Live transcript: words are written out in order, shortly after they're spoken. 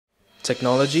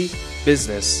technology,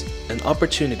 business, and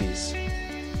opportunities.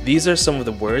 These are some of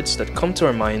the words that come to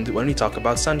our mind when we talk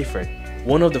about Sandyford.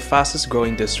 One of the fastest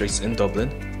growing districts in Dublin,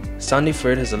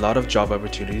 Sandyford has a lot of job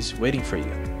opportunities waiting for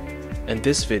you. And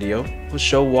this video will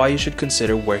show why you should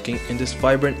consider working in this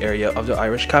vibrant area of the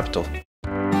Irish capital.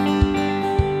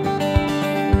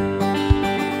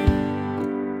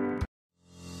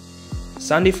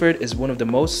 Sandyford is one of the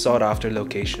most sought after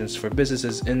locations for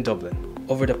businesses in Dublin.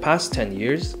 Over the past 10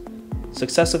 years,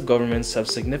 successive governments have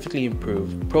significantly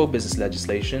improved pro-business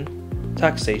legislation,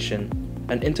 taxation,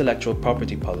 and intellectual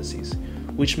property policies,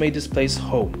 which made this place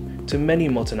home to many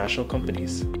multinational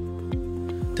companies.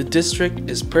 The district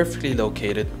is perfectly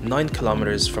located 9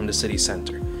 kilometers from the city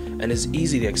centre and is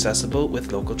easily accessible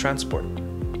with local transport.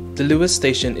 The Lewis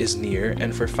station is near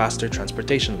and for faster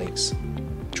transportation links.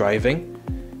 Driving,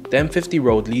 the M50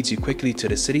 road leads you quickly to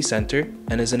the city centre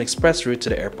and is an express route to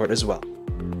the airport as well.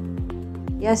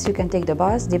 Yes, you can take the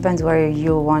bus, depends where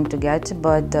you want to get,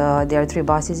 but there are 3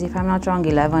 buses if I'm not wrong,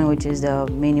 11, which is the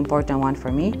main important one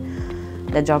for me.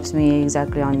 That drops me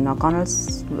exactly on O'Connell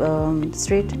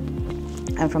Street,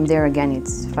 and from there again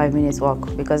it's 5 minutes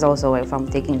walk, because also if I'm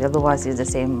taking the Luas, it's the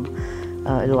same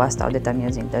Luas style that I'm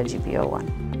using, the GPO one.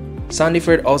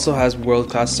 Sandyford also has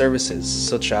world-class services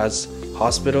such as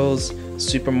hospitals,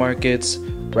 supermarkets,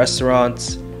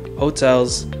 restaurants,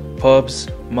 hotels, pubs,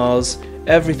 malls,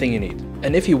 everything you need.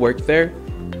 And if you work there,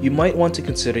 you might want to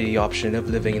consider the option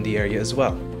of living in the area as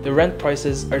well. The rent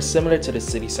prices are similar to the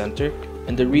city centre,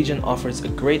 and the region offers a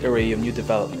great array of new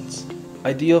developments,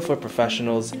 ideal for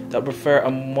professionals that prefer a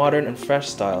modern and fresh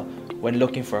style when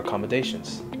looking for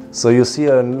accommodations. So you see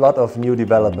a lot of new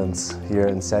developments here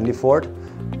in Sandyford,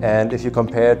 and if you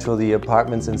compare to the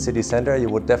apartments in city centre, you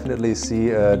would definitely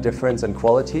see a difference in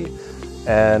quality.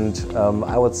 And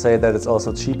I would say that it's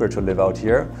also cheaper to live out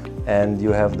here, and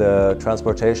you have the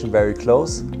transportation very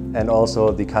close and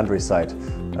also the countryside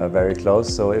very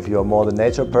close. So if you're more the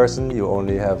nature person, you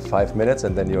only have 5 minutes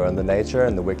and then you're in the nature,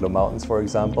 in the Wicklow Mountains for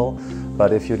example.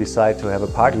 But if you decide to have a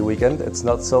party weekend, it's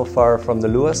not so far from the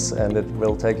Lewis, and it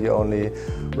will take you only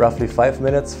roughly 5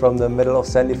 minutes from the middle of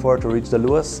Sandyford to reach the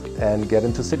Lewis and get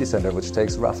into city centre, which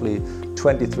takes roughly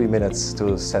 23 minutes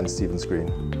to St. Stephen's Green,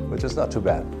 which is not too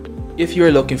bad. If you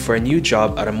are looking for a new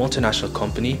job at a multinational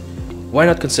company, why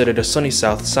not consider the sunny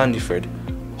South Sandyford,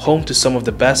 home to some of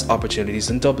the best opportunities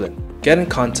in Dublin? Get in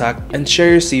contact and share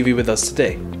your CV with us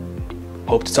today.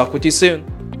 Hope to talk with you soon.